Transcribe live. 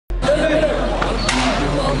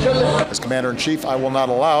As Commander-in-Chief, I will not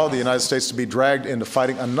allow the United States to be dragged into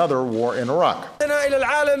fighting another war in Iraq.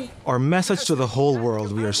 Our message to the whole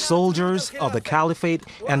world: we are soldiers of the caliphate,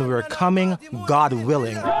 and we are coming, God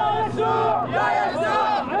willing.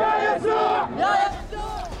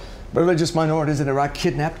 Religious minorities in Iraq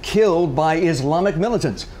kidnapped, killed by Islamic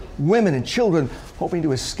militants. Women and children hoping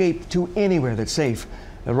to escape to anywhere that's safe.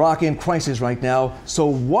 Iraq in crisis right now, so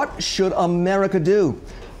what should America do?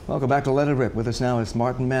 Welcome back to Let It Rip. With us now is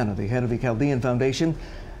Martin Manna, the head of the Chaldean Foundation.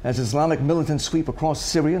 As Islamic militants sweep across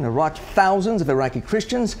Syria and Iraq, thousands of Iraqi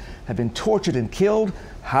Christians have been tortured and killed.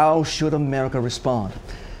 How should America respond?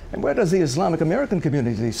 And where does the Islamic American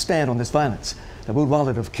community stand on this violence? Aboud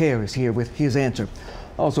Walid of CARE is here with his answer.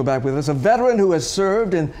 Also back with us, a veteran who has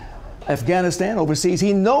served in Afghanistan overseas.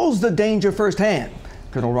 He knows the danger firsthand.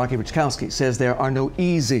 Colonel Rocky Richkowski says there are no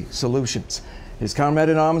easy solutions. His comrade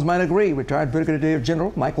in arms might agree. Retired Brigadier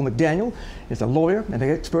General Michael McDaniel is a lawyer and an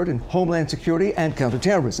expert in homeland security and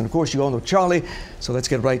counterterrorism. And of course, you all know Charlie, so let's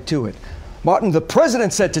get right to it. Martin, the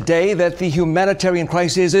president said today that the humanitarian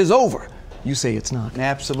crisis is over. You say it's not.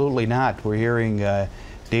 Absolutely not. We're hearing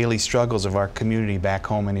daily struggles of our community back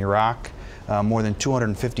home in Iraq. More than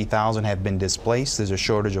 250,000 have been displaced. There's a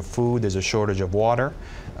shortage of food. There's a shortage of water.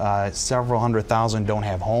 Several 100,000 don't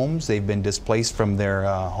have homes. They've been displaced from their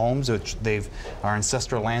homes, which our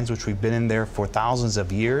ancestral lands, which we've been in there for thousands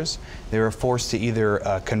of years. They were forced to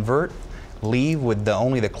either convert, leave with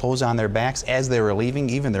only the clothes on their backs as they were leaving.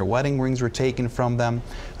 Even their wedding rings were taken from them.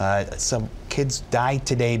 Some kids died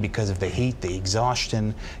today because of the heat, the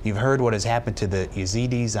exhaustion. You've heard what has happened to the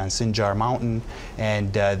Yazidis on Sinjar Mountain,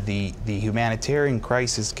 and the humanitarian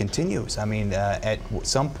crisis continues. I mean, at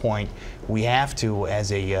some point, we have to,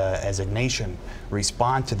 as a nation,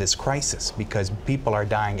 respond to this crisis, because people are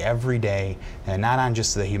dying every day, and not on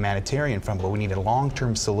just the humanitarian front, but we need a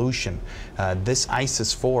long-term solution. This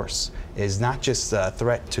ISIS force is not just a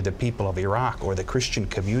threat to the people of Iraq or the Christian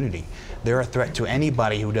community. They're a threat to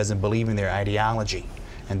anybody who doesn't believe in their ideology,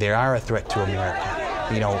 and they are a threat to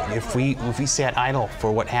America. You know, if we sat idle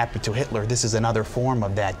for what happened to Hitler, this is another form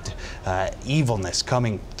of that evilness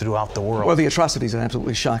coming throughout the world. Well, the atrocities are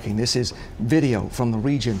absolutely shocking. This is video from the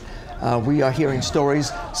region. We are hearing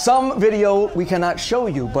stories. Some video we cannot show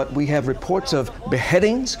you, but we have reports of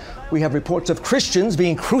beheadings. We have reports of Christians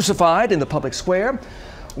being crucified in the public square.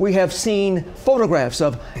 We have seen photographs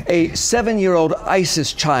of a 7-year-old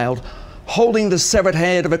ISIS child holding the severed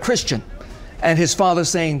head of a Christian, and his father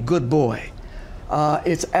saying, "Good boy."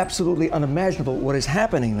 It's absolutely unimaginable what is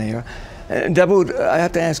happening there. Dawood, I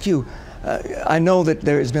have to ask you, I know that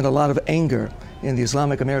there has been a lot of anger in the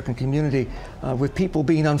Islamic American community with people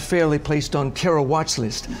being unfairly placed on terror watch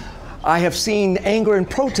list. I have seen anger and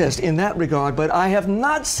protest in that regard, but I have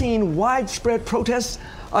not seen widespread protests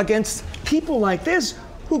against people like this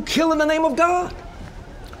who kill in the name of God.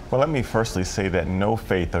 Well, let me firstly say that no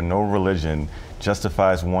faith or no religion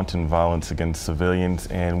justifies wanton violence against civilians,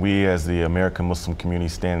 and we as the American Muslim community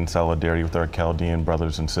stand in solidarity with our Chaldean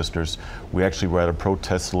brothers and sisters. We actually were at a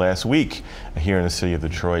protest last week here in the city of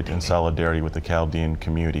Detroit in solidarity with the Chaldean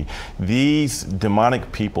community. These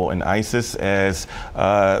demonic people in ISIS, as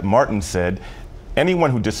Martin said,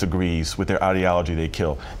 anyone who disagrees with their ideology, they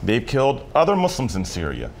kill. They've killed other Muslims in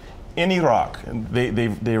Syria, in Iraq.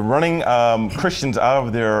 They're running Christians out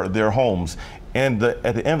of their homes. And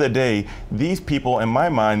at the end of the day, these people, in my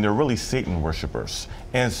mind, they're really Satan worshipers.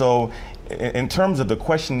 And so in terms of the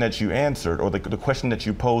question that you answered, or the question that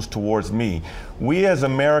you posed towards me, we as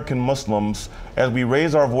American Muslims, as we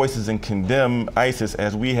raise our voices and condemn ISIS,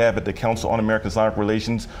 as we have at the Council on American-Islamic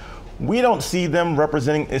Relations, we don't see them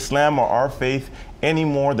representing Islam or our faith any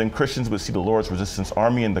more than Christians would see the Lord's Resistance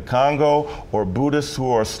Army in the Congo, or Buddhists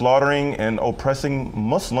who are slaughtering and oppressing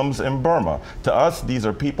Muslims in Burma. To us, these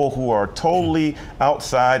are people who are totally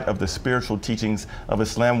outside of the spiritual teachings of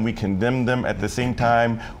Islam. We condemn them. At the same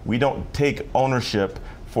time, we don't take ownership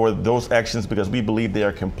for those actions because we believe they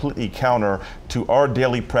are completely counter to our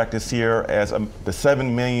daily practice here as the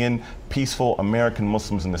 7 million peaceful American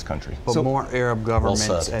Muslims in this country. But so, more Arab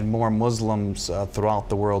governments and more Muslims throughout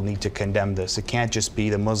the world need to condemn this. It can't just be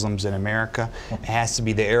the Muslims in America. It has to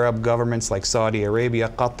be the Arab governments like Saudi Arabia,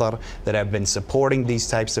 Qatar, that have been supporting these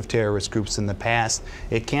types of terrorist groups in the past.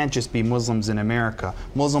 It can't just be Muslims in America.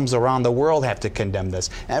 Muslims around the world have to condemn this.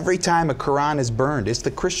 Every time a Quran is burned, it's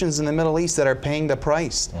the Christians in the Middle East that are paying the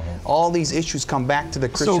price. All these issues come back to the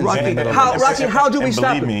Christians in the Middle East. Rocky, how do we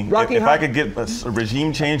stop it? Believe me, if I could get a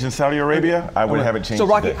regime change in Saudi Arabia, I would have it changed So,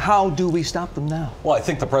 Rocky, today. how do we stop them now? Well, I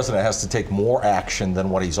think the president has to take more action than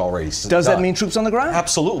what he's already done. Does that mean troops on the ground?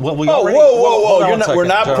 Absolutely. Well, we Oh, already. whoa. hold on You're one not- second, we're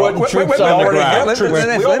not General. putting troops we on the already ground. have troops. Let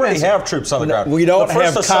We me already answer. have troops on the ground. We don't The first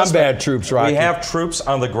have assessment, combat troops, Rocky. We have troops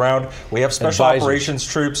on the ground. We have special Advisors. operations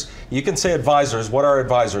troops. You can say advisors. What are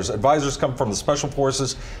advisors? Advisors come from the special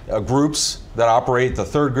forces groups that operate, the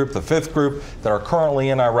 3rd group, the 5th group, that are currently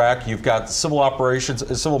in Iraq. You've got civil operations,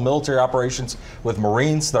 civil military operations with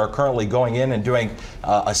Marines that are currently going in and doing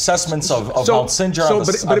assessments of Mount Sinjar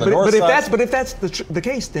on the north side. But if that's the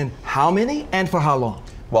case, then how many and for how long?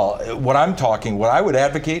 Well, what I would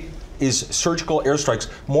advocate is surgical airstrikes,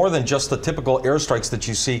 more than just the typical airstrikes that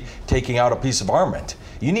you see taking out a piece of armament.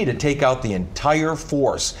 You need to take out the entire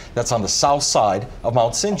force that's on the south side of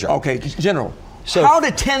Mount Sinjar. Okay, General. How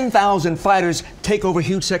did 10,000 fighters take over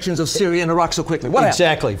huge sections of Syria and Iraq so quickly? What happened?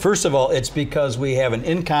 Exactly. First of all, it's because we have an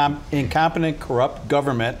incompetent, corrupt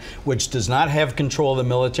government which does not have control of the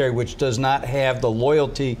military, which does not have the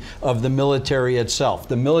loyalty of the military itself.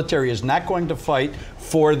 The military is not going to fight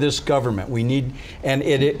for this government. We need, and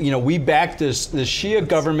we back this Shia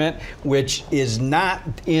government, which is not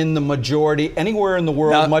in the majority anywhere in the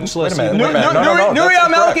world, much less. Wait a minute. Nuri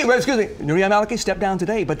al-Maliki stepped down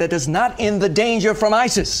today, but that does not end the danger from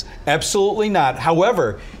ISIS. Absolutely not.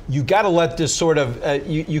 However, you got to let this sort of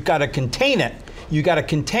you got to contain it. You got to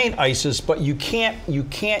contain ISIS, but you can't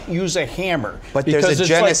use a hammer. But there's a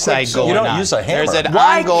genocide going on. You don't use a hammer. There's an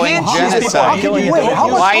Why ongoing can't you- genocide.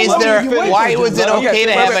 Why was it okay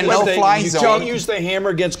to have a no-fly zone? You can't use the hammer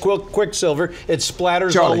against Quicksilver. It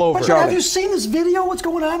splatters all over. But have you seen this video? What's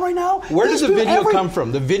going on right now? Where does the video come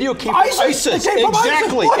from? The video came from ISIS. It came from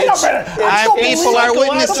Exactly. ISIS. Our people are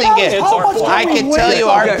witnessing it. I can tell you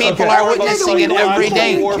our people are witnessing it every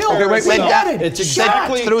day. It's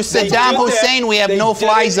exactly Through Saddam Hussein, we have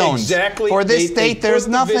no-fly zones. Exactly. For this state, there's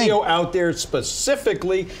put nothing. The video out there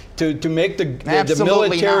specifically to make the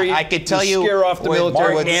Absolutely military. not. I could tell to you scare off the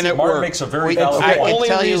military, and it Mark worked. makes a very It's valid the point. only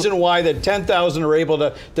tell you- reason why that 10,000 are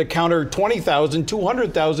able to counter 20,000,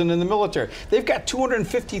 200,000 in the military. They've got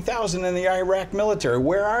 250,000 in the Iraq military.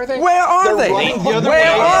 Where are they? Where are They're they? running the other Where way.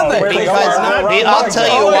 are they? I'll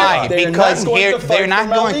tell you why. Because here they're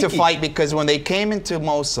not going to fight, because when they came into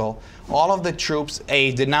Mosul, all of the troops,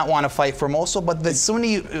 did not want to fight for Mosul, but the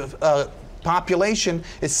Sunni population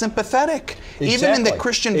is sympathetic. Even in the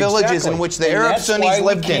Christian villages in which the Arab Sunnis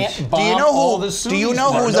lived in. Do you know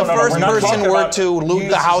who the first person were to loot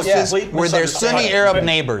the houses? Were their Sunni Arab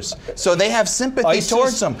neighbors. So they have sympathy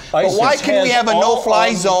towards them. But why can we have a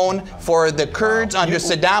no-fly zone for the Kurds under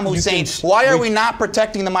Saddam Hussein? Why are we not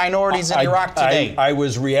protecting the minorities in Iraq today? I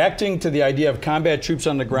was reacting to the idea of combat troops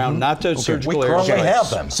on the ground, not to surgical We currently airstrikes. have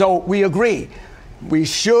them. So we agree. We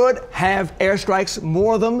should have airstrikes,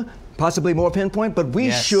 more of them, possibly more pinpoint, but we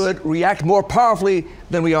should react more powerfully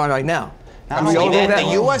than we are right now. Not only that,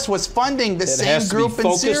 the U.S. was funding the It same has to be group in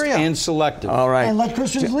focused Syria. and selective. All right. And let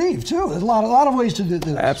Christians leave, too. There's a lot of ways to do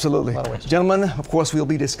this. Absolutely. Gentlemen, of course, we'll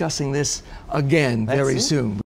be discussing this again very soon.